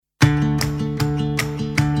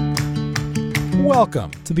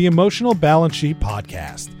Welcome to the Emotional Balance Sheet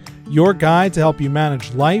Podcast, your guide to help you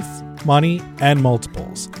manage life, money, and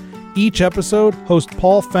multiples. Each episode, host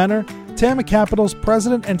Paul Fenner, Tama Capital's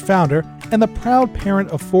president and founder, and the proud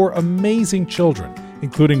parent of 4 amazing children,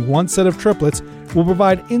 including 1 set of triplets, will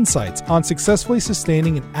provide insights on successfully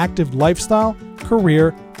sustaining an active lifestyle,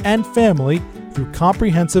 career, and family through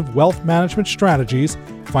comprehensive wealth management strategies,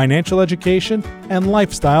 financial education, and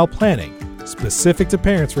lifestyle planning, specific to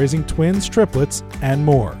parents raising twins, triplets, and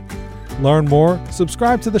more. Learn more,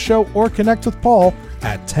 subscribe to the show, or connect with Paul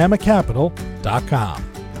at tamacapital.com.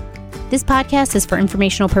 This podcast is for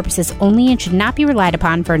informational purposes only and should not be relied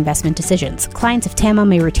upon for investment decisions. Clients of Tama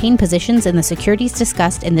may retain positions in the securities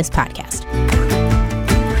discussed in this podcast.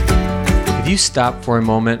 Have you stopped for a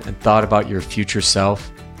moment and thought about your future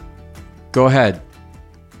self? Go ahead.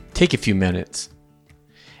 Take a few minutes.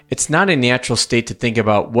 It's not a natural state to think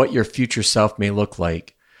about what your future self may look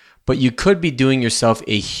like, but you could be doing yourself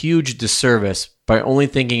a huge disservice by only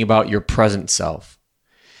thinking about your present self.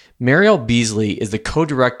 Mariel Beasley is the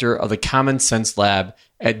co-director of the Common Sense Lab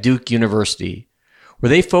at Duke University, where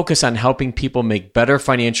they focus on helping people make better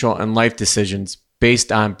financial and life decisions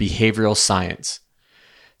based on behavioral science.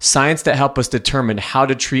 Science that help us determine how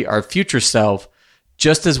to treat our future self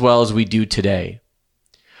just as well as we do today.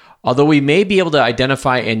 Although we may be able to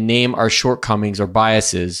identify and name our shortcomings or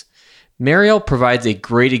biases, Mariel provides a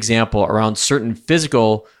great example around certain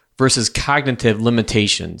physical versus cognitive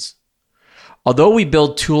limitations. Although we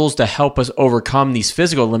build tools to help us overcome these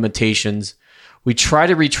physical limitations, we try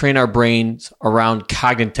to retrain our brains around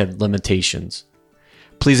cognitive limitations.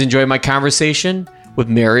 Please enjoy my conversation with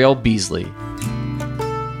Mariel Beasley.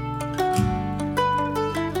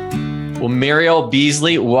 Well, Mariel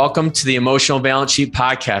Beasley, welcome to the Emotional Balance Sheet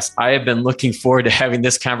Podcast. I have been looking forward to having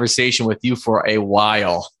this conversation with you for a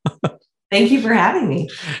while. Thank you for having me.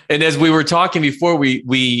 And as we were talking before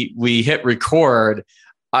we hit record,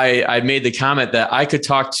 I made the comment that I could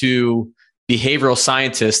talk to behavioral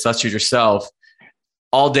scientists, such as yourself,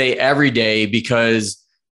 all day, every day, because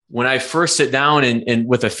when I first sit down and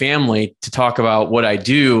with a family to talk about what I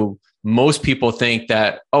do, most people think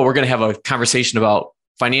that, oh, we're going to have a conversation about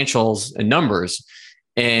financials and numbers.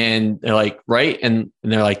 And they're like, right? And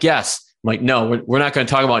they're like, yes. I'm like, no, we're not going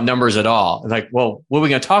to talk about numbers at all. Like, well, what are we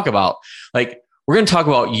going to talk about? Like, we're going to talk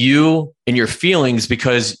about you and your feelings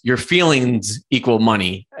because your feelings equal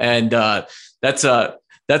money. And that's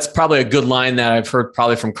probably a good line that I've heard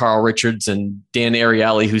probably from Carl Richards and Dan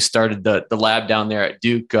Ariely, who started the lab down there at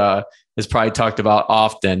Duke, has probably talked about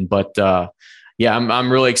often. But yeah,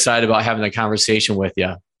 I'm really excited about having a conversation with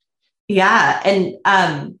you. Yeah. And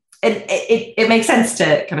it makes sense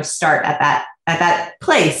to kind of start at that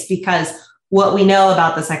place, because what we know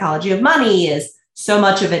about the psychology of money is so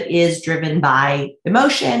much of it is driven by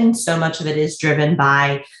emotion. So much of it is driven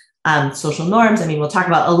by social norms. I mean, we'll talk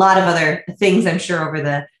about a lot of other things, I'm sure, over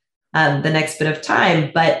the next bit of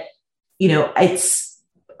time. But you know, it's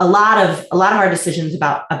a lot of our decisions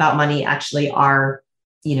about money actually are,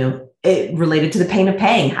 related to the pain of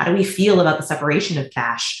paying. How do we feel about the separation of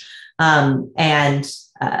cash? And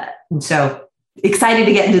so excited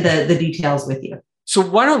to get into the details with you. So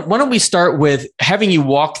why don't we start with having you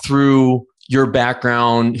walk through your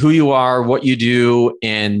background, who you are, what you do,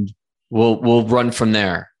 and we'll run from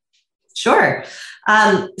there. Sure.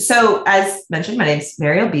 So as mentioned, my name is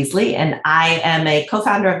Mariel Beasley, and I am a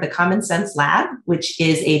co-founder of the Common Sense Lab, which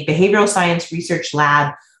is a behavioral science research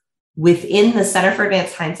lab within the Center for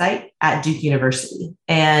Advanced Hindsight at Duke University.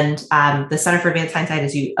 And the Center for Advanced Hindsight,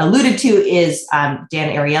 as you alluded to, is Dan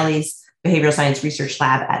Ariely's behavioral science research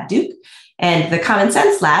lab at Duke. And the Common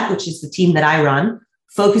Sense Lab, which is the team that I run,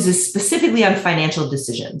 focuses specifically on financial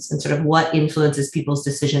decisions and sort of what influences people's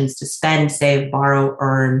decisions to spend, save, borrow,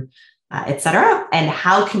 earn, et cetera. And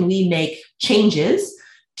how can we make changes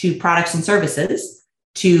to products and services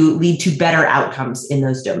to lead to better outcomes in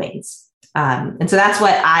those domains. And so that's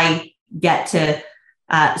what I get to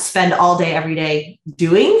spend all day, every day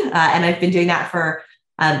doing. And I've been doing that for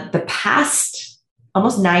the past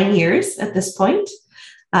almost 9 years at this point,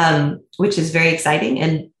 which is very exciting.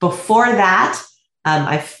 And before that,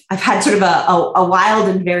 I've had sort of a wild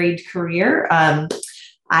and varied career.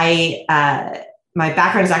 My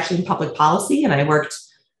background is actually in public policy, and I worked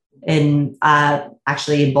in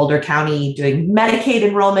Boulder County doing Medicaid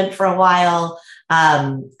enrollment for a while.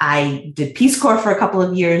 I did Peace Corps for a couple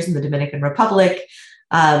of years in the Dominican Republic.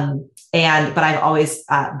 But I've always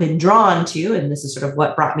been drawn to, and this is sort of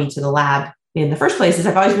what brought me to the lab in the first place, is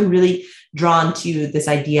I've always been really drawn to this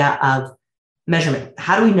idea of measurement.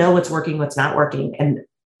 How do we know what's working, what's not working? And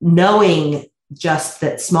knowing just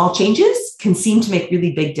that small changes can seem to make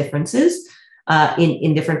really big differences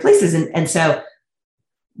in different places. And so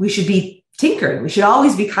we should be tinkering. We should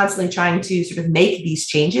always be constantly trying to sort of make these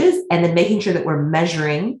changes and then making sure that we're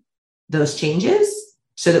measuring those changes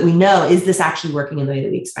so that we know, is this actually working in the way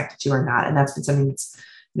that we expect it to or not? And that's been something that's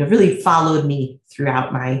really followed me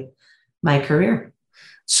throughout my career.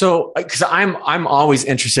 So, because I'm always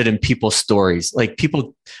interested in people's stories, like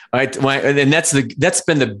people, right? And that's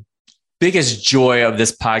been the biggest joy of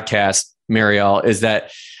this podcast, Marielle, is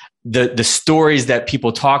that the stories that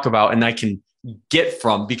people talk about and I can get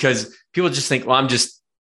from, because people just think, well,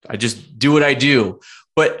 I just do what I do.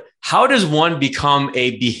 But how does one become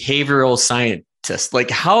a behavioral scientist?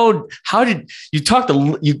 Like how did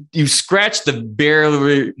you scratch the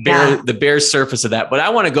bare surface of that? But I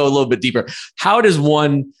want to go a little bit deeper. How does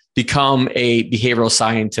one become a behavioral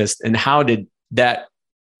scientist, and how did that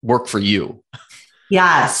work for you?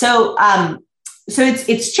 Yeah. So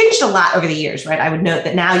it's changed a lot over the years, right? I would note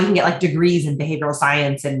that now you can get like degrees in behavioral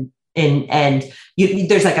science and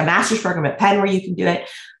there's like a master's program at Penn where you can do it.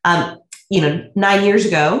 9 years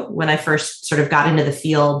ago, when I first sort of got into the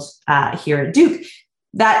field here at Duke,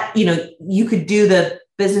 that, you could do the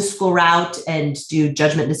business school route and do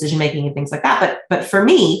judgment decision-making and things like that. But for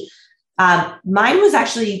me, mine was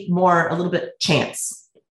actually more a little bit chance.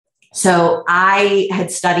 So I had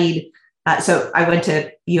studied, so I went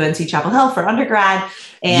to UNC Chapel Hill for undergrad.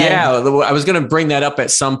 And I was going to bring that up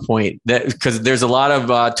at some point, that because there's a lot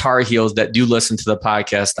of Tar Heels that do listen to the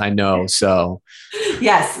podcast, I know. So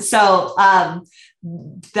yes. So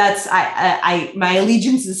that's my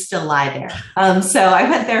allegiances still lie there. So I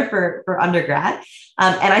went there for undergrad,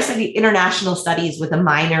 and I studied international studies with a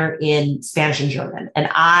minor in Spanish and German. And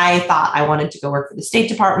I thought I wanted to go work for the State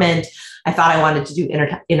Department. I thought I wanted to do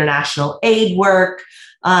international aid work.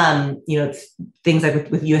 Things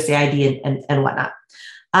like with USAID and whatnot.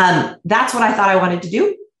 That's what I thought I wanted to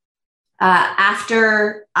do.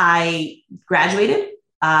 After I graduated,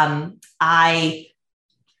 I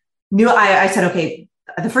knew I said, okay,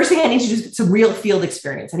 the first thing I need to do is get some real field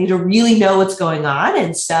experience. I need to really know what's going on.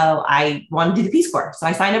 And so I wanted to do the Peace Corps. So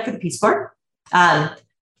I signed up for the Peace Corps.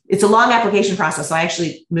 It's a long application process. So I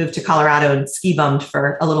actually moved to Colorado and ski bummed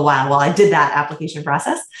for a little while I did that application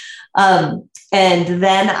process. And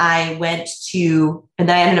then I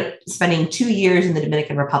ended up spending 2 years in the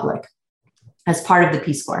Dominican Republic as part of the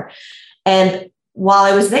Peace Corps. And while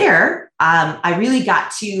I was there, I really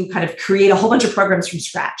got to kind of create a whole bunch of programs from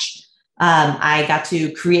scratch. I got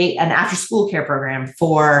to create an after-school care program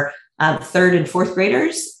for third and fourth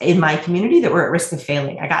graders in my community that were at risk of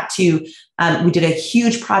failing. We did a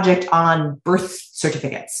huge project on birth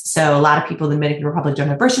certificates. So a lot of people in the Dominican Republic don't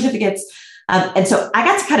have birth certificates. And so I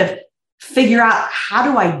got to kind of figure out, how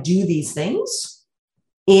do I do these things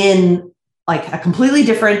in like a completely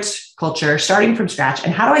different culture, starting from scratch,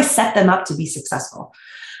 and how do I set them up to be successful?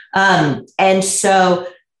 And so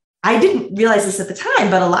I didn't realize this at the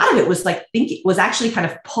time, but a lot of it was was actually kind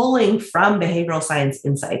of pulling from behavioral science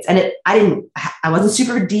insights. And I wasn't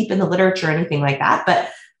super deep in the literature or anything like that,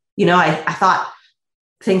 but, I thought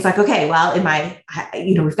things like, okay, well,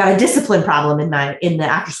 we've got a discipline problem in the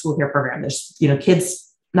after school care program. There's, kids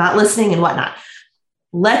not listening and whatnot.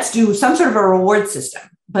 Let's do some sort of a reward system.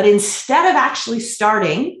 But instead of actually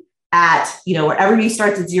starting at, where everybody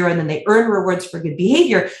starts at 0 and then they earn rewards for good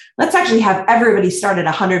behavior, let's actually have everybody start at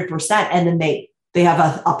 100%. And then they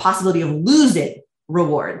have a possibility of losing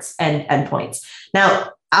rewards and points.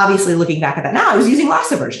 Now, obviously looking back at that now, I was using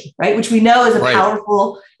loss aversion, right? Which we know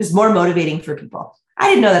is more motivating for people. I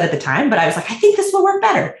didn't know that at the time, but I was like, I think this will work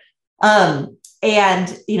better.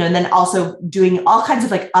 And then also doing all kinds of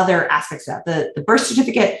like other aspects of that. The birth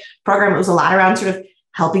certificate program, it was a lot around sort of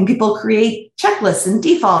helping people create checklists and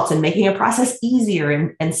defaults and making a process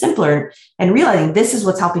easier and simpler, and realizing this is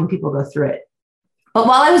what's helping people go through it. But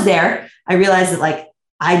while I was there, I realized that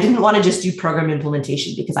I didn't want to just do program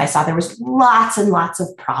implementation, because I saw there was lots and lots of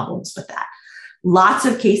problems with that. Lots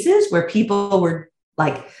of cases where people were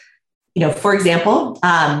for example,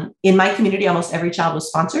 in my community, almost every child was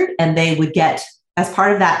sponsored, and they would get, as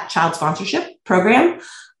part of that child sponsorship program,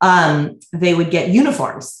 they would get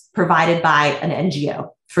uniforms provided by an NGO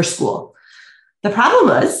for school. The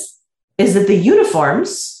problem is that the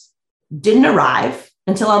uniforms didn't arrive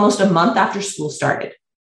until almost a month after school started.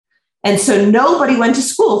 And so nobody went to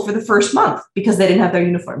school for the first month because they didn't have their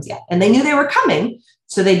uniforms yet. And they knew they were coming,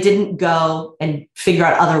 so they didn't go and figure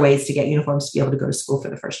out other ways to get uniforms to be able to go to school for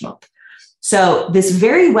the first month. So this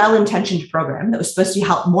very well-intentioned program that was supposed to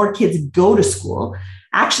help more kids go to school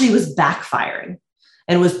actually was backfiring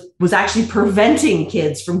and was actually preventing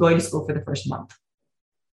kids from going to school for the first month.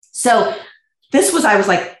 So I was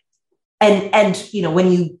like,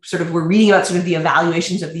 when you sort of were reading about sort of the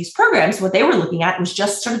evaluations of these programs, what they were looking at was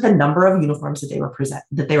just sort of the number of uniforms that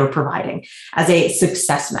they were providing as a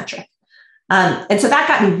success metric. And so that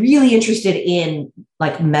got me really interested in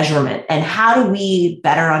like measurement and how do we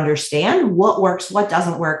better understand what works, what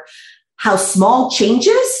doesn't work, how small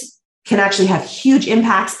changes can actually have huge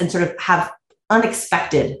impacts and sort of have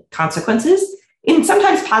unexpected consequences in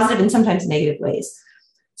sometimes positive and sometimes negative ways.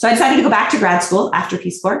 So I decided to go back to grad school after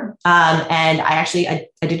Peace Corps. And I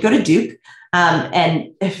did go to Duke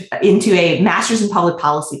and into a master's in public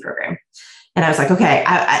policy program. And I was like, okay,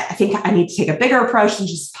 I think I need to take a bigger approach than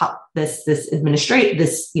just this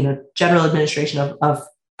general administration of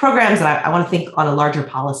programs. And I want to think on a larger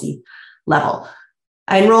policy level.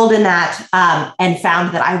 I enrolled in that and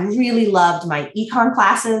found that I really loved my econ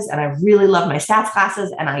classes and I really loved my stats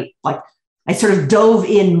classes. And I sort of dove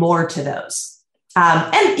in more to those.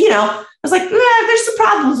 I was like, there's some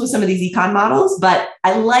problems with some of these econ models, but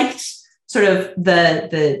I liked sort of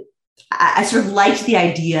I sort of liked the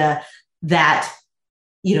idea that,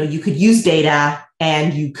 you could use data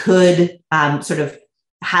and you could sort of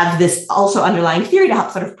have this also underlying theory to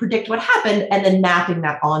help sort of predict what happened and then mapping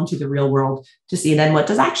that onto the real world to see then what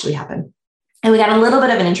does actually happen. And we got a little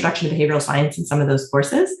bit of an introduction to behavioral science in some of those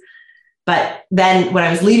courses. But then when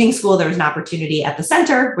I was leaving school, there was an opportunity at the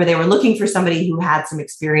center where they were looking for somebody who had some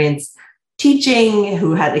experience teaching,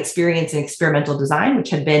 who had experience in experimental design,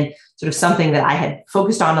 which had been sort of something that I had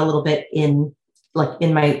focused on a little bit in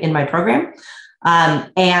my program.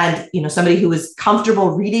 And somebody who was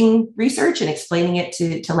comfortable reading research and explaining it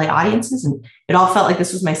to lay audiences. And it all felt like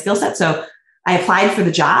this was my skill set. So I applied for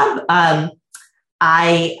the job.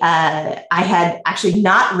 I had actually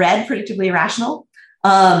not read Predictably Irrational.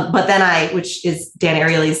 But then which is Dan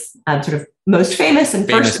Ariely's sort of most famous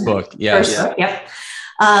book. Yes. First book, yep.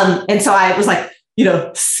 And so I was like,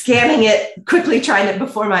 scanning it quickly, trying to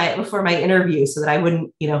before my interview so that I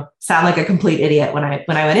wouldn't, sound like a complete idiot when I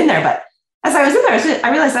went in there. But as I was in there, I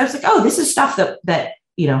realized I was like, oh, this is stuff that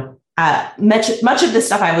much of this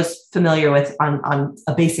stuff I was familiar with on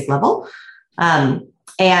a basic level. And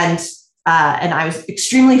I was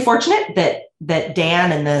extremely fortunate that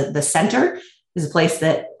Dan and the center is a place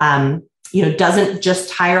that, doesn't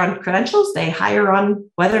just hire on credentials. They hire on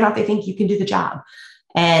whether or not they think you can do the job.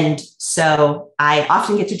 And so I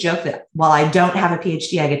often get to joke that while I don't have a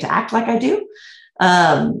PhD, I get to act like I do.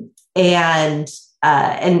 And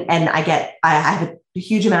I have a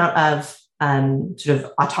huge amount of sort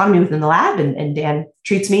of autonomy within the lab, and Dan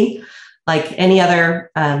treats me like any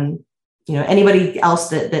other, anybody else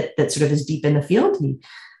that sort of is deep in the field.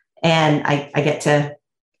 And I get to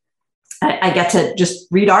just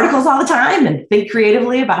read articles all the time and think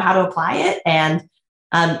creatively about how to apply it and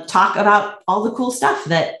talk about all the cool stuff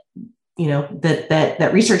that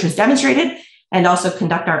research has demonstrated, and also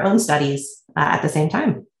conduct our own studies at the same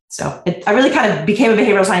time. So I really kind of became a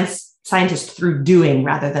behavioral scientist through doing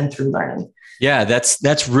rather than through learning. Yeah,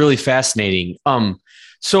 that's really fascinating.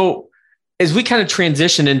 So as we kind of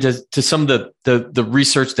transition into some of the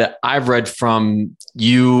research that I've read from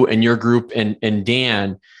you and your group and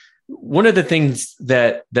Dan, one of the things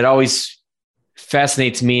that always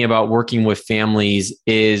fascinates me about working with families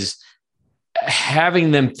is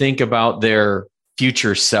having them think about their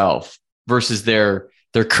future self versus their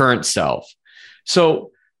current self.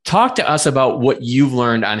 So talk to us about what you've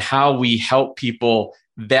learned on how we help people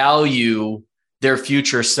value their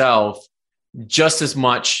future self just as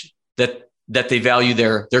much that they value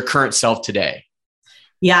their current self today.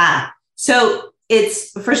 Yeah. So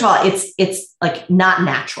first of all, it's like not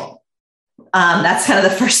natural. That's kind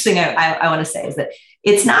of the first thing I want to say is that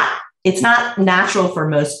it's not natural for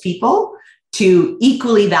most people to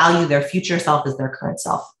equally value their future self as their current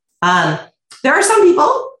self. There are some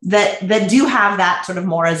people that do have that sort of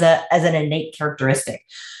more as an innate characteristic.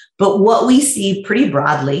 But what we see pretty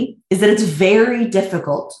broadly is that it's very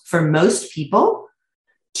difficult for most people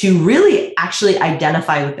to really actually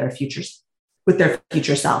identify with their future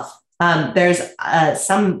self. There's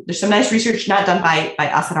some nice research not done by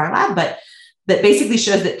us at our lab, but that basically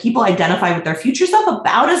shows that people identify with their future self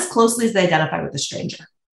about as closely as they identify with a stranger.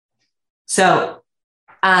 So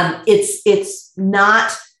it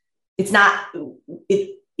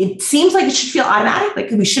seems like it should feel automatic.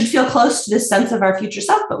 Like we should feel close to this sense of our future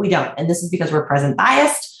self, but we don't. And this is because we're present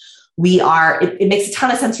biased. It makes a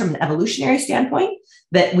ton of sense from an evolutionary standpoint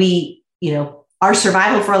that our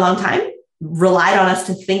survival for a long time relied on us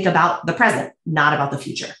to think about the present, not about the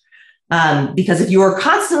future. Because if you were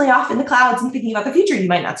constantly off in the clouds and thinking about the future, you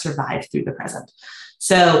might not survive through the present.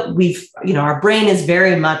 So our brain is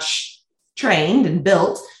very much trained and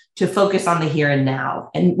built to focus on the here and now,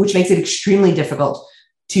 and which makes it extremely difficult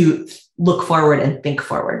to look forward and think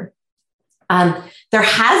forward. There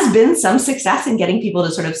has been some success in getting people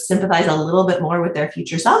to sort of sympathize a little bit more with their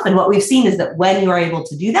future self. And what we've seen is that when you are able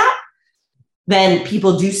to do that, then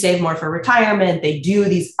people do save more for retirement. They do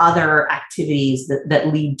these other activities that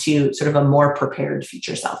lead to sort of a more prepared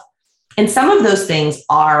future self. And some of those things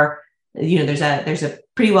are, there's a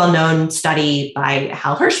pretty well-known study by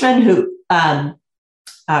Hal Hirschman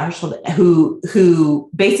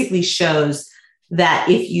who basically shows that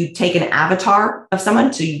if you take an avatar of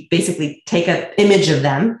someone, so you basically take an image of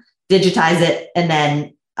them, digitize it, and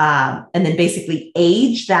then basically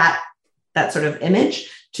age that sort of image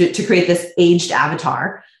to create this aged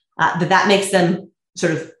avatar, that makes them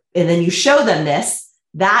sort of, and then you show them this,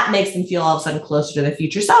 that makes them feel all of a sudden closer to their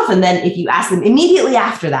future self. And then if you ask them immediately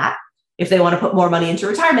after that, if they want to put more money into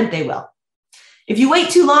retirement, they will. If you wait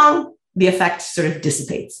too long, the effect sort of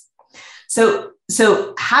dissipates.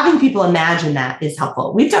 So having people imagine that is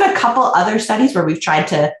helpful. We've done a couple other studies where we've tried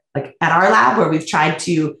to, like at our lab, where we've tried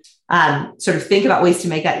to sort of think about ways to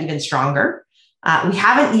make that even stronger. We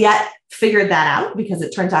haven't yet figured that out because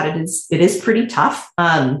it turns out it is pretty tough.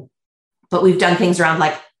 But we've done things around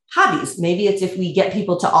like hobbies. Maybe it's if we get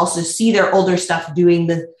people to also see their older stuff doing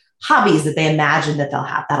the hobbies that they imagine that they'll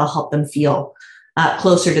have, that'll help them feel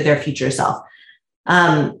closer to their future self.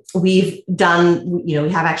 We've done, we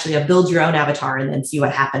have actually a build your own avatar and then see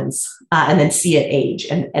what happens and then see it age.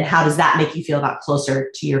 And how does that make you feel about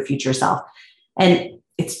closer to your future self? And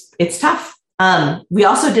it's tough. We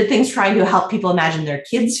also did things trying to help people imagine their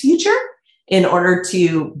kids' future in order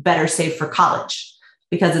to better save for college,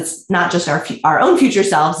 because it's not just our own future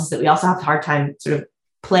selves, is that we also have a hard time sort of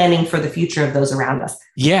planning for the future of those around us.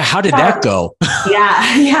 Yeah. How did that go?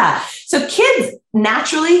 Yeah. So kids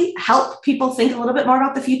naturally help people think a little bit more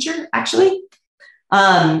about the future, actually.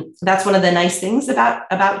 That's one of the nice things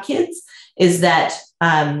about kids is that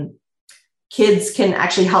kids can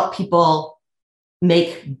actually help people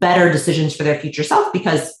make better decisions for their future self,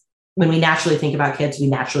 because when we naturally think about kids, we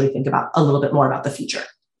naturally think about a little bit more about the future.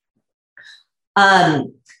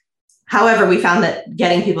 However, we found that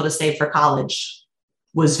getting people to save for college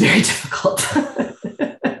was very difficult.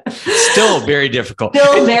 Still very difficult.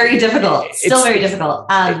 Still very difficult.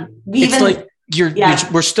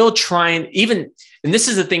 We're still trying, even, and this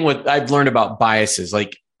is the thing with I've learned about biases.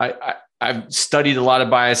 Like I've studied a lot of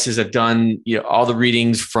biases. I've done all the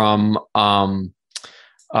readings from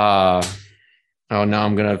now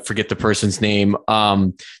I'm gonna forget the person's name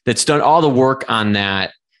that's done all the work on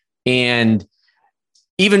that. And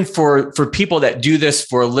even for people that do this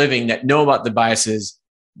for a living, that know about the biases,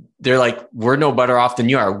 they're like, we're no better off than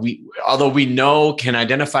you are. Although we can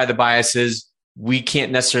identify the biases, we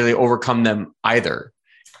can't necessarily overcome them either.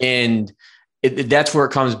 And that's where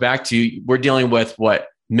it comes back to. We're dealing with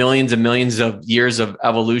millions and millions of years of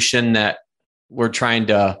evolution that we're trying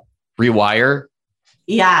to rewire.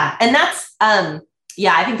 Yeah. And that's, I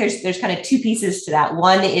think there's kind of two pieces to that.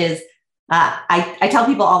 One is, I tell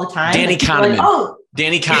people all the time. Danny Kahneman.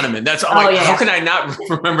 Danny Kahneman. That's how can I not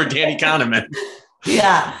remember Danny Kahneman?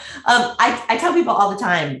 Yeah. I tell people all the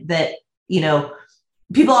time that,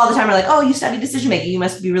 people all the time are like, oh, you study decision making, you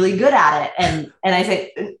must be really good at it. And I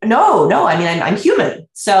say, no, I mean, I'm human.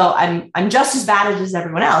 So I'm just as bad as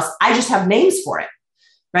everyone else. I just have names for it.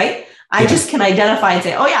 Right. I just can identify and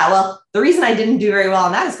say, oh yeah, well, the reason I didn't do very well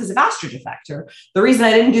on that is because of ostrich effect, or the reason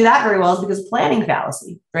I didn't do that very well is because of planning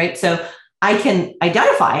fallacy. Right. So I can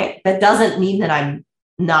identify it. That doesn't mean that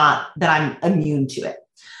I'm immune to it.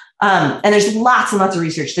 And there's lots and lots of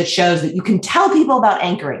research that shows that you can tell people about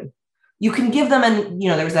anchoring. You can give them,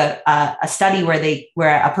 there was a study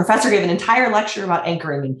where a professor gave an entire lecture about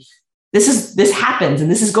anchoring, and this happens,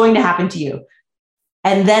 and this is going to happen to you.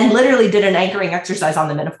 And then literally did an anchoring exercise on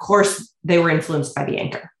them. And of course they were influenced by the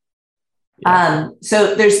anchor. Yeah.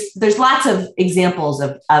 So there's lots of examples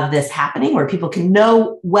of this happening where people can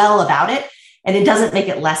know well about it, and it doesn't make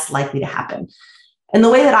it less likely to happen. And the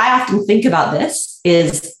way that I often think about this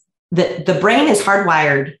is that the brain is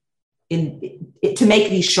hardwired to make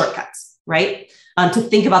these shortcuts, right? To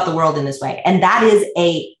think about the world in this way. And that is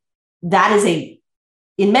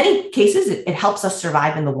in many cases, it helps us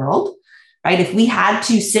survive in the world, right? If we had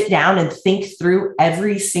to sit down and think through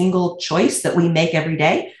every single choice that we make every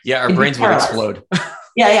day. Yeah, our brains would explode.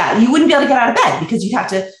 Yeah. You wouldn't be able to get out of bed because you'd have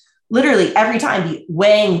to literally every time be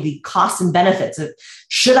weighing the costs and benefits of,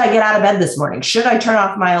 should I get out of bed this morning? Should I turn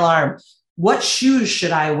off my alarm? What shoes should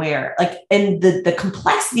I wear? And the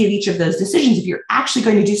complexity of each of those decisions, if you're actually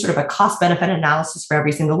going to do sort of a cost benefit analysis for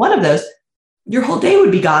every single one of those, your whole day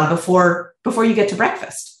would be gone before you get to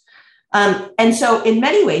breakfast. And so in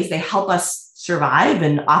many ways, they help us survive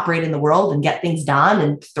and operate in the world and get things done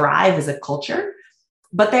and thrive as a culture.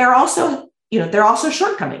 But they are also, they're also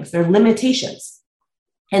shortcomings, they're limitations.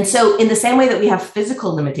 And so in the same way that we have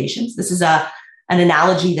physical limitations, this is an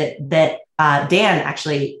analogy that Dan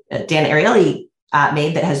Ariely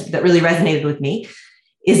made that really resonated with me,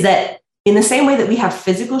 is that in the same way that we have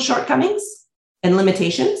physical shortcomings and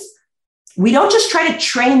limitations, we don't just try to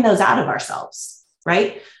train those out of ourselves,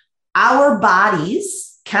 right? Our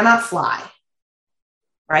bodies cannot fly,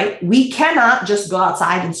 right? We cannot just go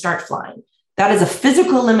outside and start flying. That is a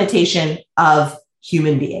physical limitation of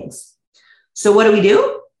human beings. So what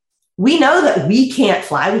do? We know that we can't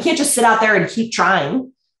fly. We can't just sit out there and keep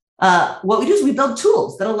trying. What we do is we build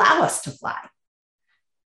tools that allow us to fly.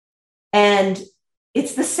 And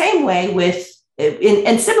it's the same way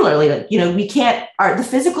and similarly, the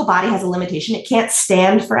physical body has a limitation. It can't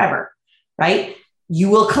stand forever, right? You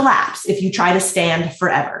will collapse if you try to stand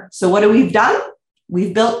forever. So what we've done?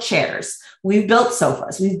 We've built chairs. We've built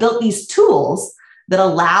sofas. We've built these tools that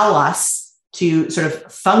allow us to sort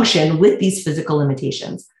of function with these physical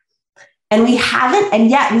limitations. And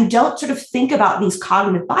yet we don't sort of think about these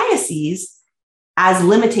cognitive biases as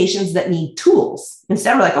limitations that need tools.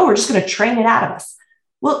 Instead, we're like, we're just going to train it out of us.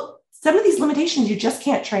 Well, some of these limitations you just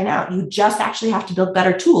can't train out. You just actually have to build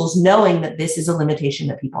better tools, knowing that this is a limitation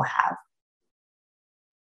that people have.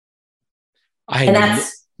 I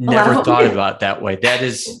never thought about it that way. That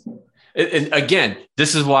is, and again,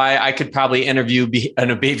 this is why I could probably interview a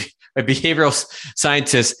behavioral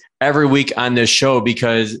scientist every week on this show,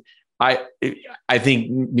 because I think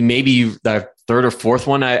maybe the third or fourth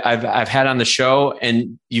one I've had on the show,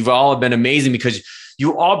 and you've all been amazing because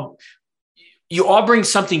you all bring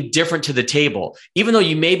something different to the table, even though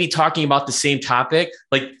you may be talking about the same topic.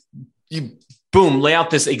 Like you, lay out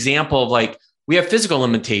this example of like, we have physical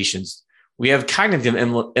limitations, we have cognitive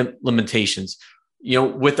limitations.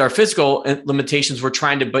 With our physical limitations, we're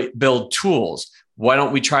trying to build tools. Why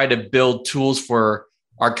don't we try to build tools for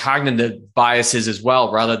our cognitive biases as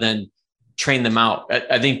well, rather than train them out?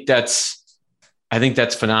 I think that's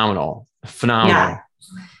phenomenal. Yeah.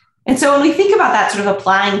 And so when we think about that, sort of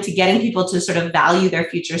applying to getting people to sort of value their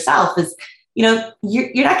future self, is, you're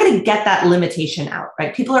not going to get that limitation out,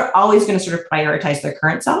 right? People are always going to sort of prioritize their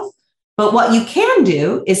current self. But what you can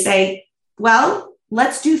do is say, well,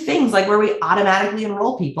 let's do things like where we automatically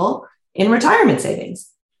enroll people in retirement savings,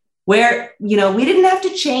 where, we didn't have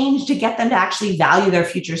to change to get them to actually value their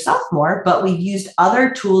future self more, but we've used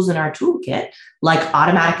other tools in our toolkit, like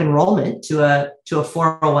automatic enrollment to a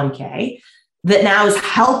 401k, that now is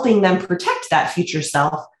helping them protect that future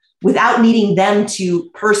self without needing them to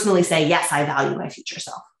personally say, yes, I value my future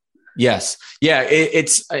self. Yes. Yeah.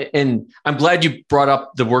 And I'm glad you brought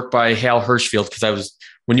up the work by Hal Hershfield, because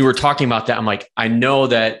when you were talking about that, I'm like, I know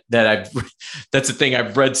that's the thing.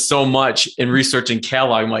 I've read so much in researching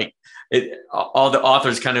Kellogg. I'm like, all the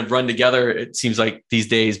authors kind of run together, it seems like these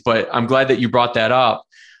days, but I'm glad that you brought that up,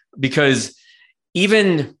 because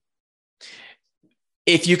even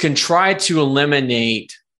if you can try to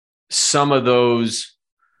eliminate some of those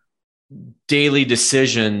daily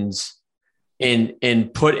decisions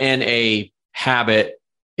and put in a habit,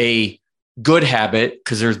 a good habit,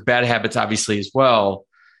 because there's bad habits obviously as well,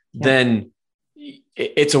 then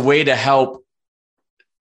it's a way to help,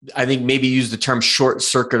 I think, maybe use the term short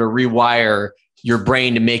circuit or rewire your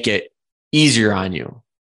brain to make it easier on you.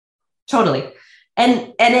 Totally.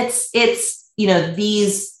 And it's,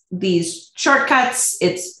 these shortcuts,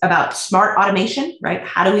 it's about smart automation, right?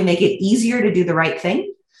 How do we make it easier to do the right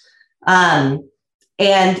thing? And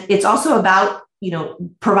it's also about,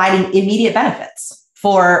 providing immediate benefits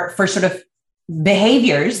for sort of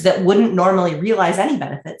behaviors that wouldn't normally realize any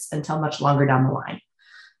benefits until much longer down the line.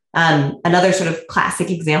 Another sort of classic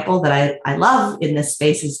example that I love in this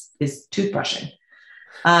space is toothbrushing.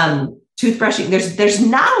 There's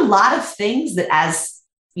not a lot of things that, as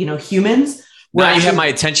humans. Now you have my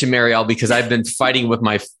attention, Marielle, because I've been fighting with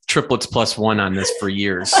my triplets plus one on this for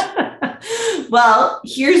years. Well,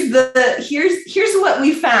 here's what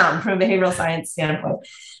we found from a behavioral science standpoint.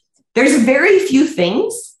 There's very few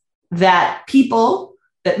things that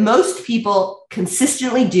most people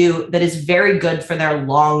consistently do that is very good for their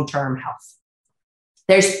long-term health.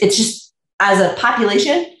 It's just, as a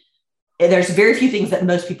population, there's very few things that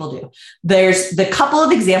most people do. There's the couple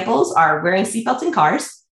of examples are wearing seatbelts in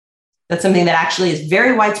cars. That's something that actually is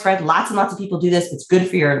very widespread. Lots and lots of people do this. It's good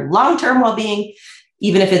for your long-term well-being,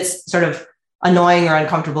 even if it's sort of annoying or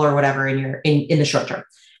uncomfortable or whatever in the short term.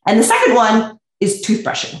 And the second one is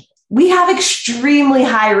toothbrushing. We have extremely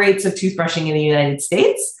high rates of toothbrushing in the United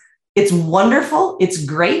States. It's wonderful. It's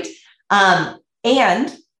great. And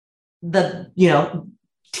the,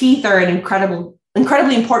 teeth are an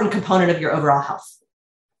incredibly important component of your overall health.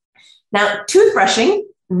 Now, toothbrushing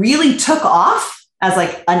really took off as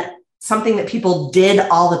like something that people did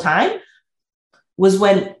all the time was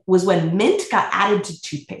when mint got added to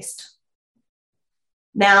toothpaste.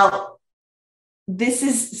 Now,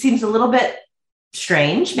 seems a little bit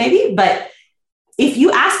strange maybe, but if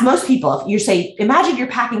you ask most people, if you say, imagine you're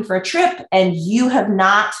packing for a trip and you're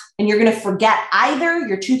going to forget either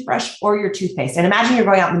your toothbrush or your toothpaste. And imagine you're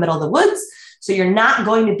going out in the middle of the woods, so you're not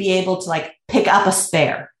going to be able to like pick up a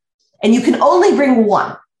spare and you can only bring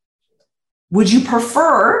one. Would you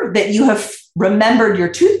prefer that you have remembered your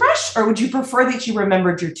toothbrush, or would you prefer that you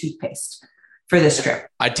remembered your toothpaste for this trip?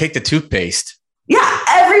 I'd take the toothpaste. Yeah,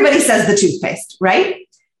 everybody says the toothpaste, right?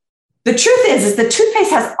 The truth is the toothpaste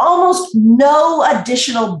has almost no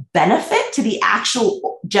additional benefit to the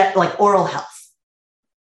actual oral health.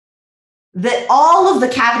 That all of the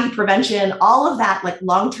cavity prevention, all of that like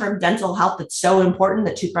long-term dental health that's so important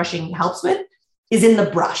that toothbrushing helps with is in the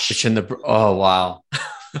brush. It's in oh, wow.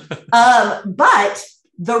 But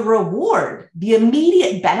the reward, the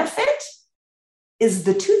immediate benefit is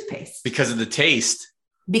the toothpaste. Because of the taste.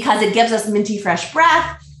 Because it gives us minty fresh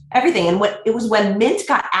breath, everything. And it was when mint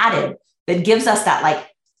got added that gives us that like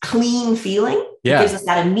clean feeling. Yeah. It gives us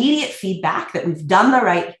that immediate feedback that we've done the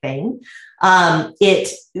right thing.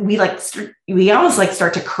 We almost like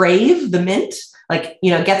start to crave the mint. Like,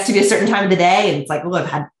 it gets to be a certain time of the day and it's like, oh, I've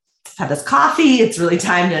had this coffee. It's really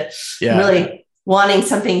time to really wanting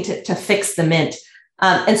something to fix the mint.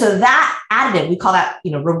 And so that additive, we call that,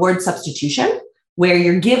 reward substitution, where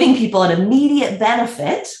you're giving people an immediate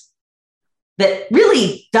benefit that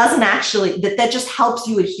really doesn't actually, that just helps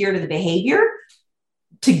you adhere to the behavior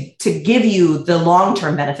to give you the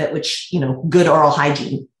long-term benefit, which, good oral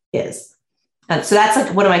hygiene is. And so that's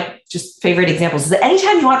like one of my just favorite examples is that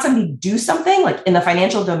anytime you want somebody to do something like in the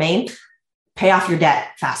financial domain, pay off your debt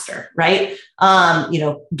faster, right?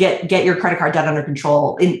 Get your credit card debt under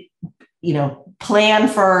control, plan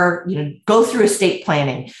for, go through estate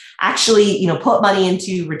planning, actually, put money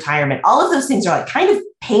into retirement. All of those things are like kind of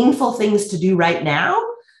painful things to do right now,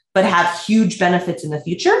 but have huge benefits in the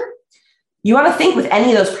future. You want to think with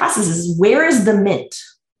any of those processes, where is the mint?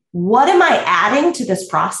 What am I adding to this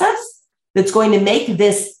process that's going to make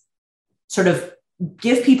this sort of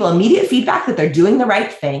give people immediate feedback that they're doing the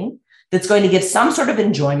right thing, that's going to give some sort of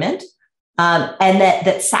enjoyment, and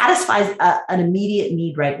that satisfies an immediate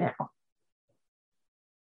need right now?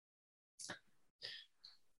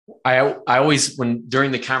 I always,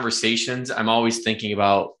 during the conversations, I'm always thinking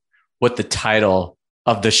about what the title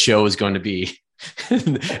of the show is going to be.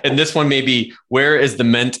 And this one may be, where is the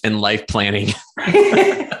mint in life planning?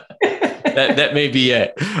 that may be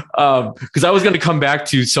it. Because I was going to come back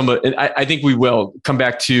to and I think we will come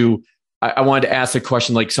back to, I wanted to ask a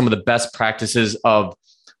question, like some of the best practices of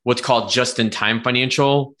what's called just-in-time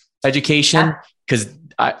financial education, because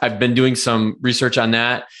I've been doing some research on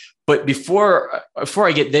that. But before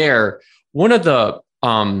I get there, one of the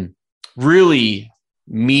really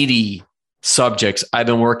meaty subjects I've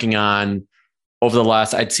been working on over the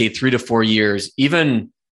last, I'd say 3 to 4 years,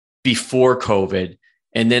 even before COVID.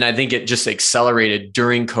 And then I think it just accelerated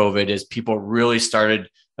during COVID as people really started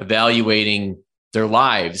evaluating their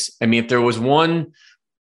lives. I mean, if there was one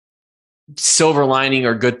silver lining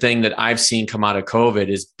or good thing that I've seen come out of COVID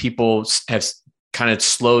is people have kind of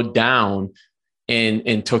slowed down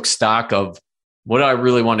and took stock of what do I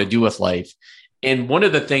really want to do with life. And one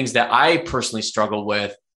of the things that I personally struggle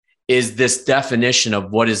with is this definition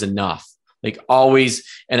of what is enough. Like always,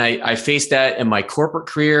 and I faced that in my corporate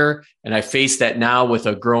career, and I face that now with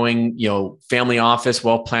a growing, family office,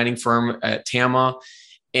 wealth planning firm at TAMA.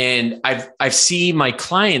 And I've seen my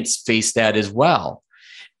clients face that as well.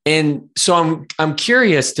 And so I'm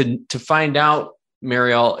curious to find out,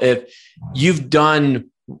 Mariel, if you've done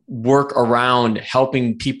work around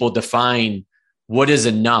helping people define what is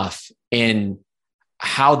enough and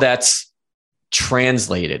how that's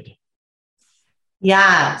translated.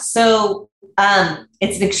 Yeah. So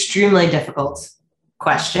it's an extremely difficult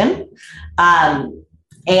question. And,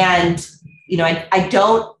 I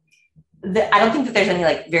don't think that there's any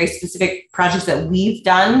like very specific projects that we've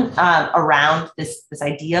done around this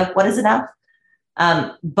idea of what is enough.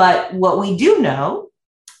 But what we do know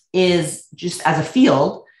is, just as a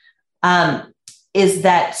field, is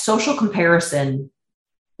that social comparison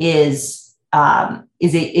is a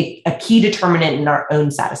key determinant in our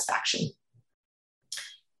own satisfaction.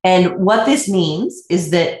 And what this means is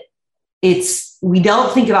that we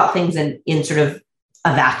don't think about things in sort of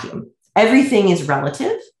a vacuum. Everything is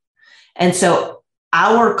relative. And so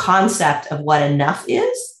our concept of what enough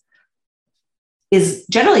is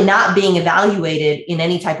generally not being evaluated in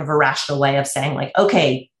any type of a rational way of saying like,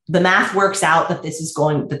 okay, the math works out that this is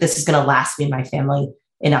going to last me and my family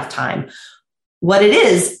enough time. What it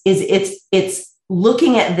is it's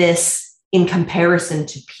looking at this in comparison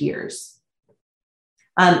to peers.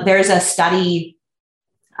 There's a study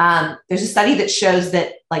that shows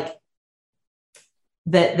that like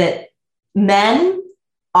that men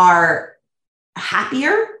are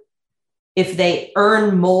happier if they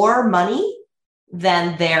earn more money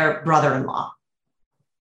than their brother-in-law,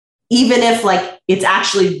 even if like it's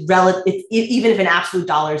actually relative, even if in absolute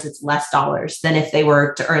dollars it's less dollars than if they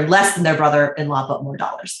were to earn less than their brother-in-law but more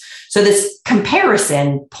dollars. So this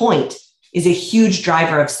comparison point is a huge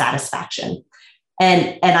driver of satisfaction,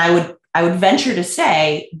 and I would venture to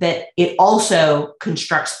say that it also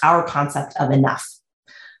constructs our concept of enough.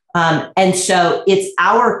 And so it's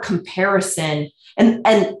our comparison.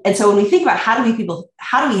 And so when we think about how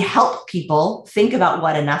do we help people think about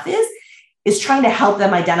what enough is trying to help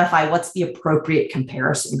them identify what's the appropriate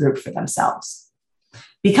comparison group for themselves.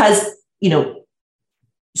 Because, the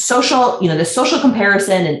social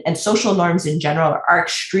comparison and social norms in general are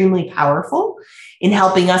extremely powerful in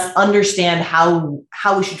helping us understand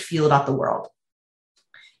how we should feel about the world.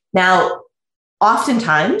 Now,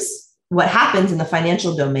 oftentimes what happens in the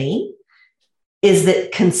financial domain is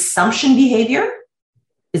that consumption behavior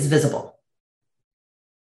is visible.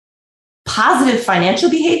 Positive financial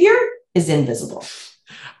behavior is invisible.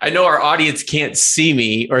 I know our audience can't see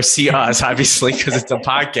me or see us, obviously, because it's a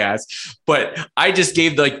podcast, but I just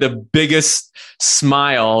gave like the biggest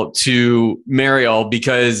smile to Mariel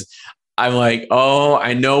because I'm like, oh,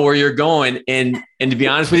 I know where you're going. And to be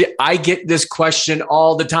honest with you, I get this question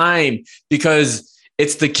all the time because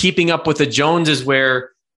it's the keeping up with the Joneses where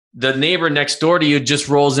the neighbor next door to you just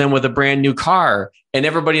rolls in with a brand new car and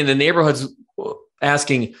everybody in the neighborhood's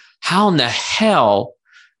asking, how in the hell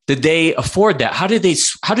did they afford that? How did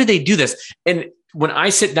they do this? And when I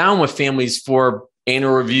sit down with families for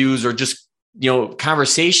annual reviews or just,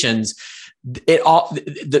 conversations,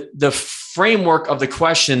 the framework of the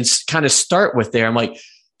questions kind of start with there. I'm like,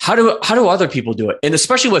 how do other people do it? And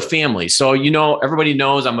especially with families. So, everybody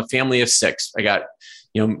knows I'm a family of 6. I got,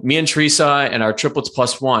 me and Teresa and our triplets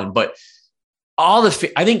plus 1, but I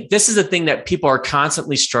think this is the thing that people are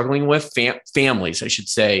constantly struggling with, families, I should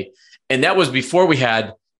say. And that was before we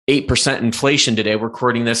had 8% inflation today. We're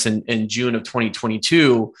recording this in June of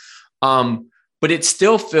 2022. But it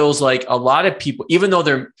still feels like a lot of people, even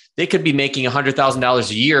though they could be making $100,000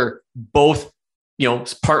 a year, both,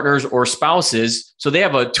 partners or spouses. So they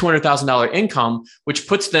have a $200,000 income, which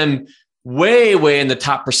puts them way, way in the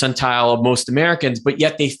top percentile of most Americans, but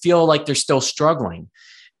yet they feel like they're still struggling.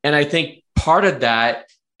 And I think part of that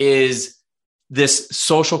is this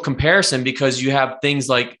social comparison because you have things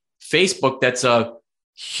like Facebook that's a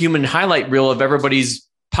human highlight reel of everybody's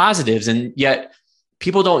positives. And yet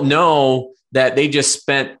people don't know that they just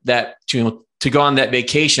spent that to go on that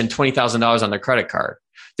vacation, $20,000 on their credit card.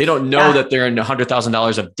 They don't know that they're in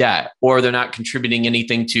 $100,000 of debt, or they're not contributing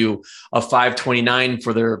anything to a 529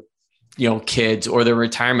 for their, kids or their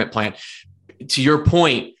retirement plan. To your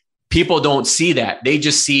point, people don't see that. They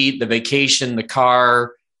just see the vacation, the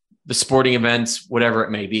car, the sporting events, whatever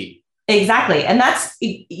it may be. Exactly. And that's,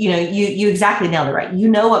 you exactly nailed it, right? You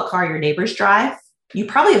know what car your neighbors drive. You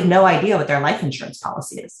probably have no idea what their life insurance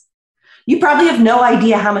policy is. You probably have no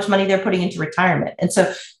idea how much money they're putting into retirement. And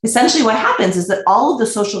so essentially what happens is that all of the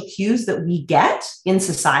social cues that we get in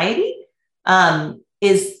society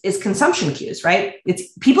is consumption cues, right? It's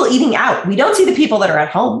people eating out. We don't see the people that are at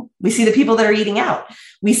home. We see the people that are eating out.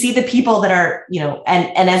 We see the people that are,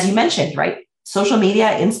 and as you mentioned, right? Social media,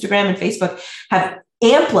 Instagram and Facebook have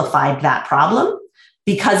amplified that problem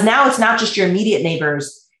because now it's not just your immediate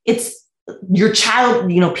neighbors. It's your child,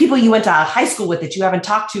 people you went to high school with that you haven't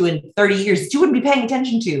talked to in 30 years that you wouldn't be paying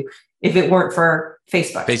attention to if it weren't for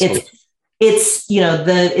Facebook. It's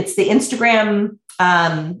the Instagram,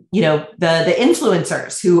 the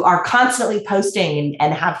influencers who are constantly posting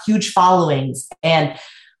and have huge followings, and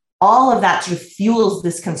all of that sort of fuels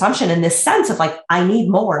this consumption and this sense of like, I need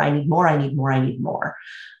more, I need more, I need more, I need more.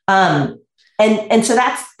 And so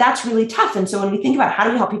that's really tough. And so when we think about how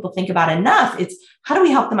do we help people think about enough, it's how do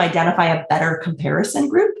we help them identify a better comparison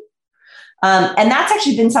group? And that's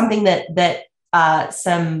actually been something that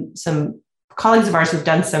some colleagues of ours who've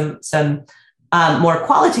done some more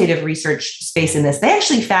qualitative research space in this, they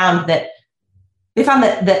actually found that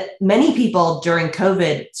many people during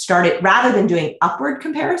COVID started, rather than doing upward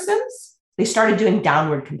comparisons, they started doing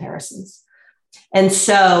downward comparisons. And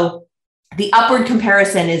so the upward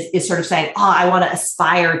comparison is sort of saying, oh, I want to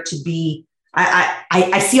aspire to be,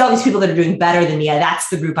 I see all these people that are doing better than me. That's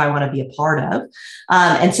the group I want to be a part of.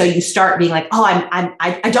 And so you start being like, oh,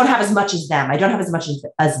 I don't have as much as them. I don't have as much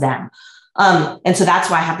as them. And so that's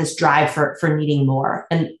why I have this drive for needing more.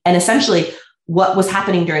 And essentially what was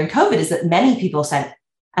happening during COVID is that many people said,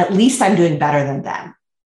 at least I'm doing better than them,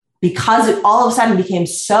 because it all of a sudden became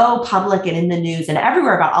so public and in the news and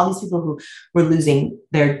everywhere about all these people who were losing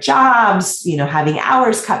their jobs, having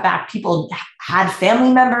hours cut back. People had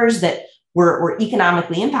family members that were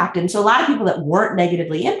economically impacted. And so a lot of people that weren't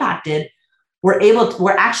negatively impacted were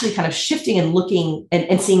actually kind of shifting and looking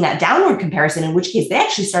and seeing that downward comparison, in which case they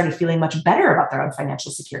actually started feeling much better about their own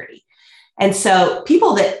financial security. And so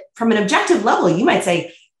people that from an objective level, you might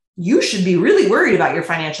say, you should be really worried about your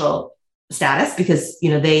financial status because,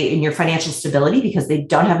 in your financial stability, because they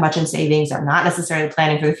don't have much in savings, are not necessarily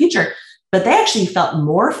planning for the future, but they actually felt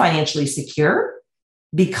more financially secure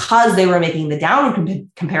because they were making the downward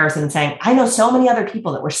comparison and saying, I know so many other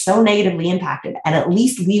people that were so negatively impacted and at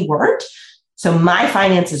least we weren't. So my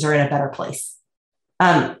finances are in a better place.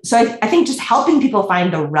 So I think just helping people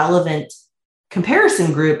find the relevant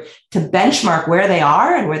comparison group to benchmark where they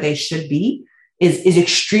are and where they should be is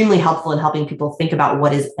extremely helpful in helping people think about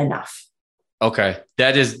what is enough. Okay.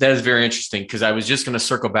 That is very interesting, because I was just going to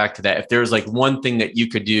circle back to that. If there's like one thing that you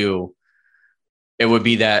could do, it would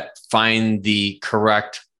be that find the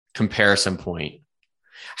correct comparison point.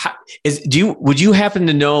 Would you happen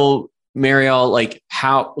to know, Mariel,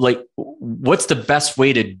 what's the best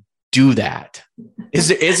way to do that?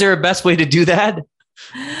 Is there a best way to do that?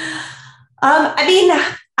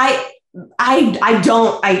 I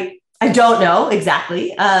don't know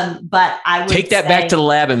exactly, but I would take that back to the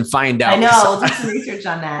lab and find out. I know, I'll do some research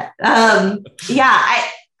on that. I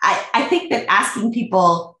think that asking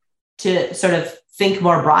people to sort of think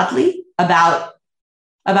more broadly about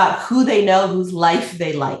who they know, whose life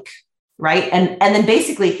they like, right? And then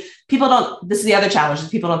basically this is the other challenge, is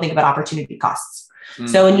people don't think about opportunity costs.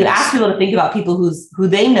 So when you ask people to think about people who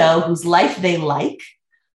they know, whose life they like,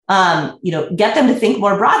 get them to think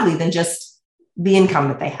more broadly than just the income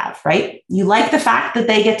that they have, right? You like the fact that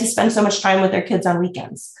they get to spend so much time with their kids on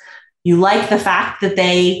weekends. You like the fact that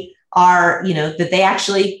they are,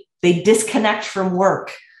 that they disconnect from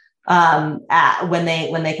work when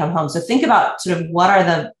they come home. So think about sort of what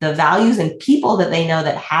are the values and people that they know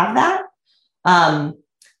that have that.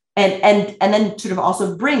 And then sort of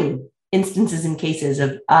also bring instances and cases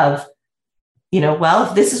of,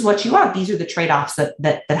 if this is what you want, these are the trade-offs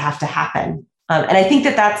that have to happen. And I think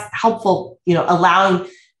that that's helpful,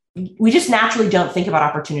 we just naturally don't think about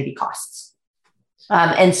opportunity costs.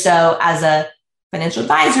 And so as a financial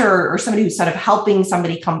advisor or somebody who's sort of helping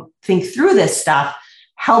somebody come think through this stuff,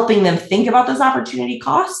 helping them think about those opportunity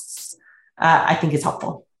costs, I think is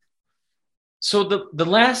helpful. So the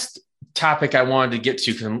last topic I wanted to get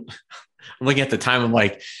to, because I'm looking at the time, I'm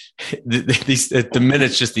like, the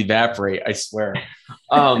minutes just evaporate, I swear.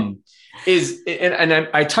 I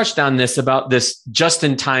touched on this about this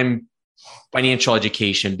just-in-time financial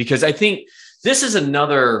education, because I think this is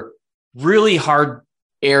another really hard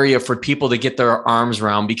area for people to get their arms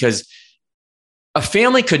around, because a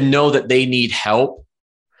family could know that they need help,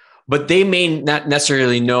 but they may not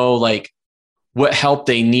necessarily know what help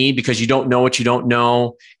they need, because you don't know what you don't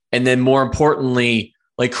know. And then more importantly,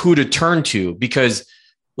 who to turn to, because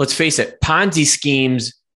let's face it, Ponzi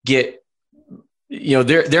schemes get,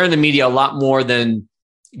 they're in the media a lot more than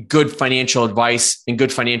good financial advice and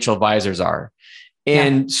good financial advisors are.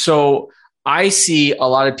 And so I see a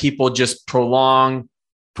lot of people just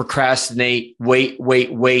procrastinate,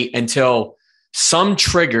 wait until some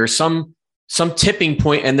trigger, some tipping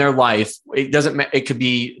point in their life. It could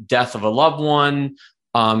be death of a loved one,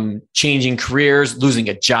 changing careers, losing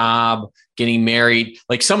a job, getting married,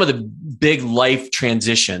 some of the big life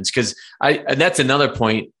transitions. Because that's another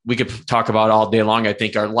point we could talk about all day long, I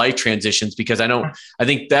think, are life transitions, because I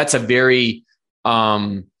think that's a very,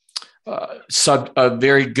 a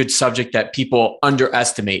very good subject that people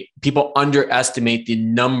underestimate. People underestimate the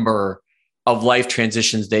number of life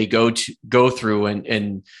transitions they go through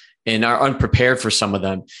and are unprepared for some of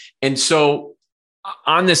them. And so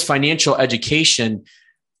on this financial education,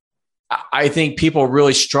 I think people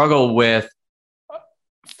really struggle with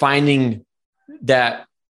finding that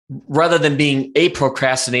rather than being a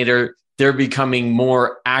procrastinator, they're becoming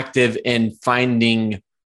more active in finding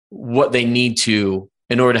what they need to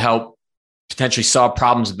in order to help potentially solve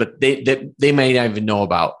problems, but they may not even know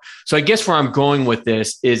about. So I guess where I'm going with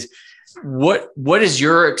this is, what is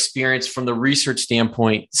your experience from the research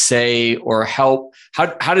standpoint say, or help?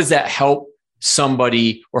 How does that help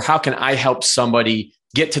somebody, or how can I help somebody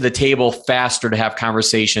get to the table faster to have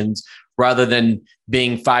conversations rather than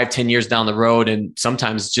being 5-10 years down the road and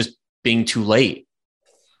sometimes just being too late?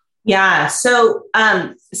 Yeah. So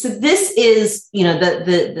this is,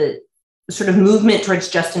 the sort of movement towards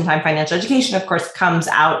just-in-time financial education, of course, comes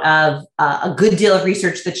out of a good deal of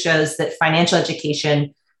research that shows that financial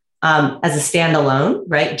education as a standalone,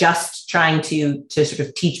 right, just trying to sort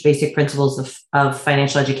of teach basic principles of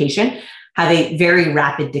financial education, have a very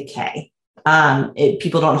rapid decay.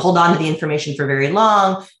 People don't hold on to the information for very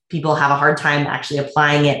long. People have a hard time actually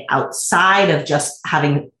applying it outside of just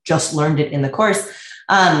having just learned it in the course.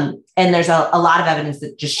 And there's a lot of evidence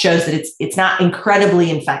that just shows that it's not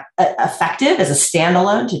incredibly effective as a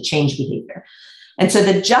standalone to change behavior. And so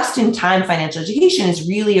the just-in-time financial education is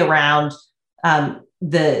really around how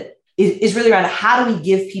do we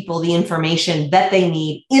give people the information that they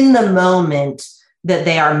need in the moment that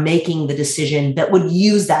they are making the decision that would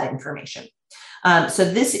use that information. So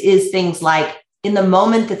this is things like in the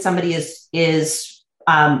moment that somebody is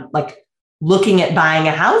like looking at buying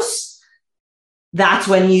a house, that's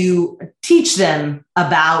when you teach them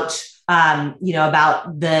about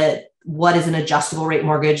what is an adjustable rate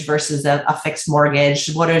mortgage versus a fixed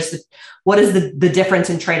mortgage. What is the difference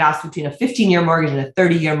in trade-offs between a 15-year mortgage and a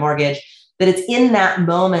 30-year mortgage? That it's in that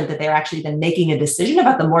moment that they're actually then making a decision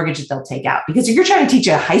about the mortgage that they'll take out. Because if you're trying to teach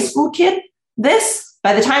a high school kid this,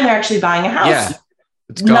 by the time they're actually buying a house,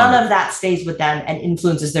 none of that stays with them and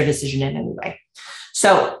influences their decision in any way.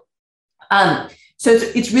 So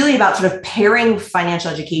it's really about sort of pairing financial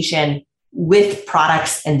education with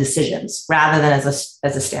products and decisions rather than as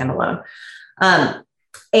a standalone.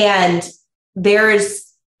 And there's,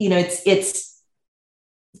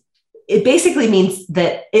 it basically means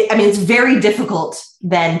that, it's very difficult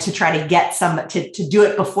then to try to get to do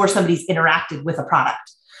it before somebody's interacted with a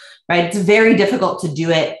product, right? It's very difficult to do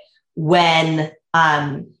it when,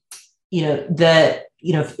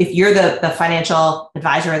 if you're the financial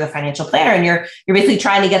advisor or the financial planner and you're basically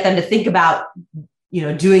trying to get them to think about,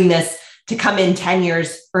 doing this to come in 10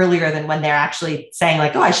 years earlier than when they're actually saying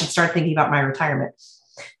like, oh, I should start thinking about my retirement.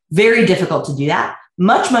 Very difficult to do that.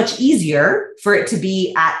 Much, much easier for it to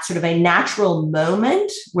be at sort of a natural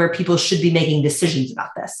moment where people should be making decisions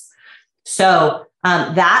about this. So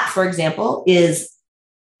that, for example, is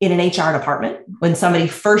in an HR department when somebody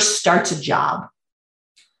first starts a job.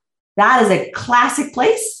 That is a classic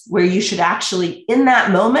place where you should actually, in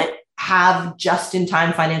that moment, have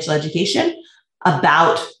just-in-time financial education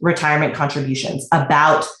about retirement contributions,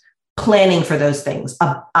 about planning for those things.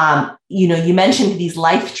 You mentioned these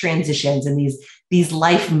life transitions and these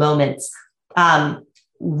life moments.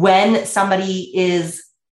 When somebody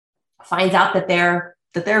finds out that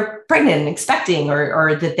they're pregnant and expecting,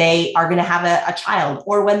 or that they are going to have a child,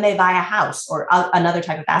 or when they buy a house or another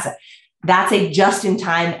type of asset, that's a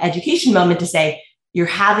just-in-time education moment to say, you're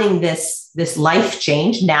having this life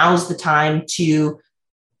change. Now's the time to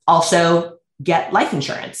also get life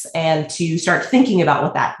insurance and to start thinking about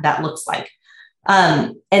what that looks like.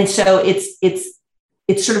 And so it's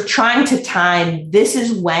sort of trying to time, this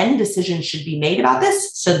is when decisions should be made about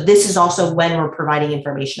this. So this is also when we're providing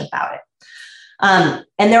information about it.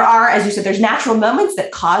 And there are, as you said, there's natural moments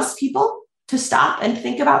that cause people to stop and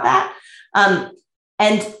think about that.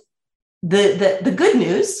 And the good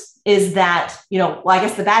news is that, I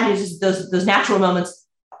guess the bad news is those natural moments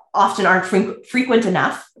often aren't frequent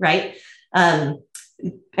enough, right?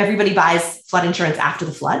 Everybody buys flood insurance after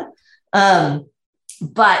the flood.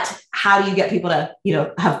 But how do you get people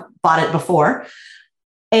to, have bought it before?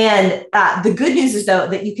 And the good news is, though,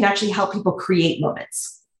 that you can actually help people create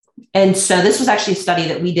moments. And so this was actually a study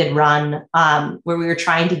that we did run where we were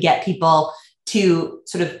trying to get people to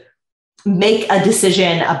sort of make a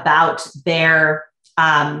decision about their,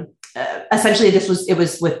 essentially it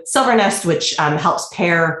was with Silvernest, which helps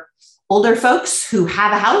pair older folks who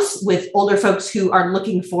have a house with older folks who are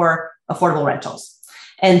looking for affordable rentals.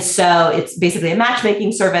 And so it's basically a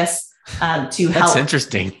matchmaking service to help. That's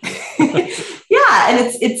interesting. Yeah.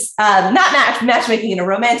 And it's not matchmaking in a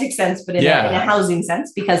romantic sense, but in a housing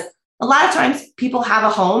sense, because a lot of times people have a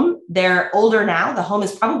home, they're older now, the home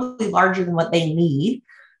is probably larger than what they need,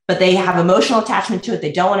 but they have emotional attachment to it.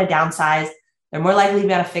 They don't want to downsize. They're more likely to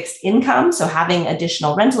be on a fixed income. So having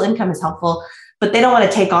additional rental income is helpful, but they don't want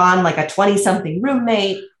to take on like a 20-something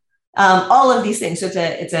roommate, all of these things. So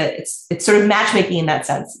it's sort of matchmaking in that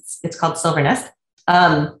sense. It's called Silvernest.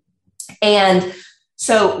 And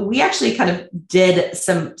so we actually kind of did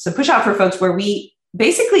some push out for folks where we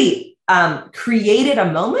basically created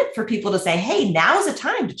a moment for people to say, hey, now's the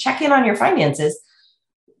time to check in on your finances.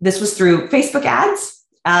 This was through Facebook ads.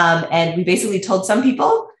 And we basically told some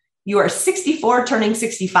people, you are 64 turning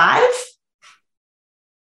 65.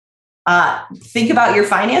 Think about your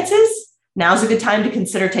finances. Now's a good time to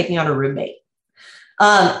consider taking on a roommate.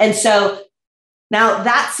 And so now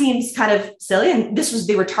that seems kind of silly. And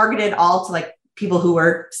they were targeted all to like people who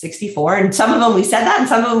were 64. And some of them we said that, and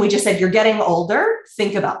some of them we just said, you're getting older.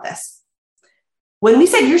 Think about this. When we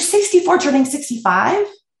said you're 64 turning 65,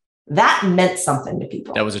 that meant something to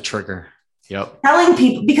people. That was a trigger. Yep. Telling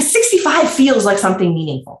people, because 65 feels like something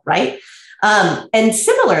meaningful, right? And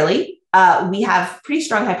similarly, we have pretty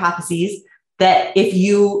strong hypotheses that if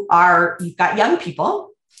you've got young people,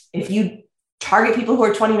 if you target people who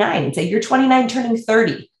are 29 and say, you're 29 turning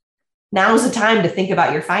 30, now is the time to think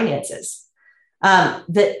about your finances.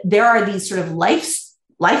 That there are these sort of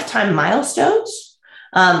lifetime milestones,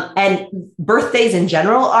 and birthdays in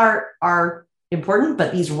general are important,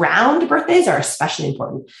 but these round birthdays are especially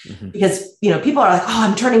important because, people are like, oh,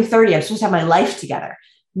 I'm turning 30. I'm supposed to have my life together.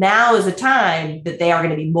 Now is a time that they are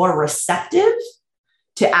going to be more receptive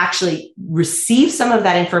to actually receive some of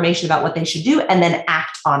that information about what they should do and then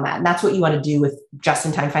act on that. And that's what you want to do with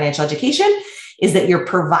just-in-time financial education, is that you're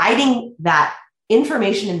providing that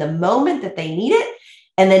information in the moment that they need it,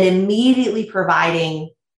 and then immediately providing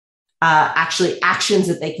actually actions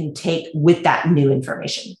that they can take with that new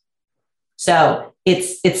information. So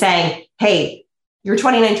it's saying, hey, you're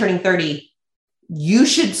 29 turning 30. You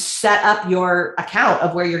should set up your account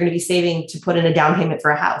of where you're going to be saving to put in a down payment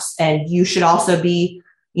for a house. And you should also be,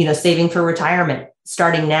 saving for retirement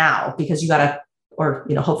starting now, because you got to, or,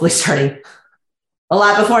 hopefully starting a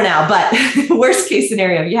lot before now, but worst case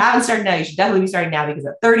scenario, if you haven't started now, you should definitely be starting now, because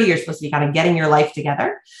at 30, you're supposed to be kind of getting your life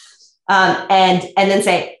together. And then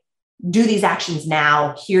say, do these actions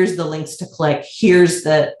now. Here's the links to click. Here's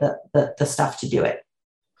the stuff to do it.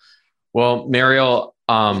 Well, Mariel,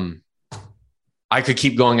 I could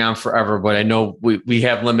keep going on forever, but I know we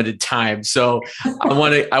have limited time. So I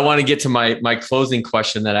want to get to my closing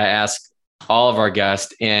question that I ask all of our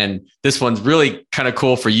guests. And this one's really kind of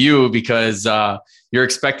cool for you because you're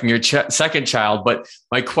expecting your second child. But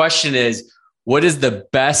my question is, what is the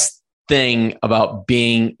best thing about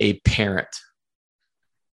being a parent?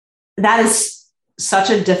 That is such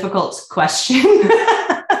a difficult question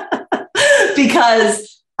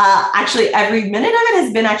because actually every minute of it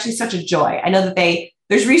has been actually such a joy. I know that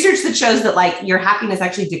there's research that shows that like your happiness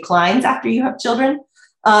actually declines after you have children.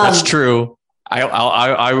 That's true.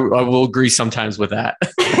 I will agree sometimes with that.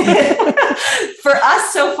 For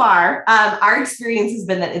us so far, our experience has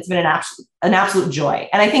been that it's been an absolute joy.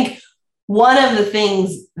 And I think one of the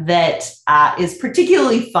things that is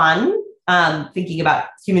particularly fun, thinking about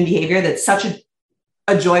human behavior, that's such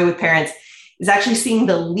a joy with parents, is actually seeing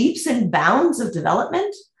the leaps and bounds of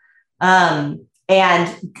development.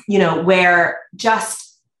 Where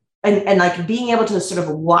just, and like being able to sort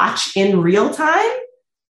of watch in real time,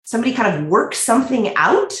 somebody kind of work something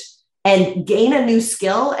out and gain a new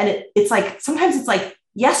skill. And it's like, sometimes it's like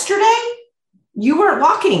yesterday you weren't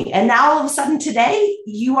walking, and now all of a sudden today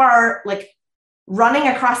you are like running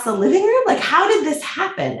across the living room. Like, how did this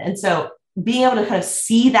happen? And so being able to kind of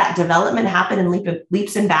see that development happen in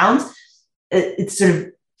leaps and bounds, it sort of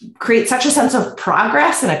creates such a sense of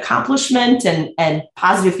progress and accomplishment and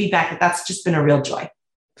positive feedback that's just been a real joy.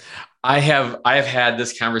 I have had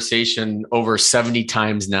this conversation over 70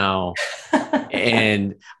 times now.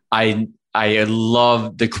 And I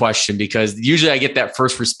love the question, because usually I get that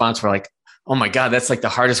first response where like, oh my God, that's like the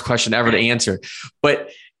hardest question ever to answer. But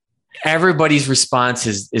everybody's response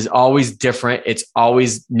is always different. It's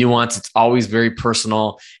always nuanced. It's always very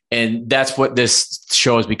personal. And that's what this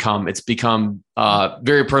show has become. It's become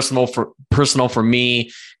very personal for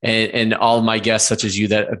me and all of my guests, such as you,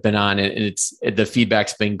 that have been on. And the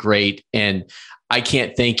feedback's been great. And I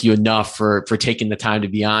can't thank you enough for taking the time to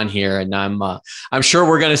be on here. And I'm sure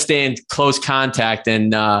we're going to stay in close contact.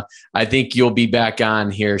 And I think you'll be back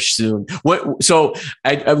on here soon.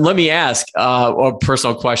 Let me ask a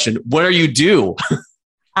personal question. When are you due?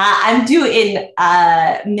 I'm due in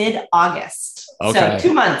mid-August. Okay. So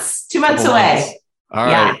 2 months away. All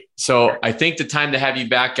right. Yeah. So I think the time to have you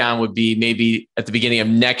back on would be maybe at the beginning of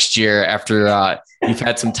next year, after you've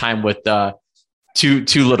had some time with two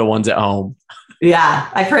little ones at home. Yeah,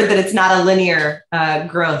 I've heard that it's not a linear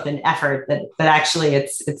growth and effort, that actually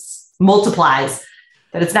it's multiplies,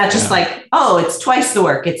 that it's not just like, oh, it's twice the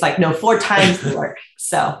work. It's like, no, 4 times the work.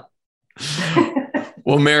 So.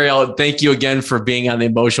 Well, Mariel, thank you again for being on the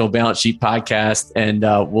Emotional Balance Sheet podcast. And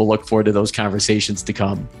we'll look forward to those conversations to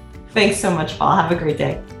come. Thanks so much, Paul. Have a great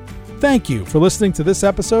day. Thank you for listening to this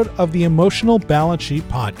episode of the Emotional Balance Sheet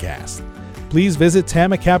podcast. Please visit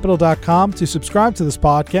tamacapital.com to subscribe to this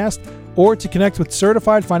podcast or to connect with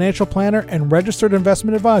certified financial planner and registered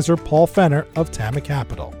investment advisor Paul Fenner of Tama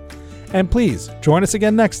Capital. And please join us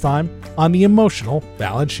again next time on the Emotional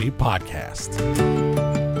Balance Sheet Podcast.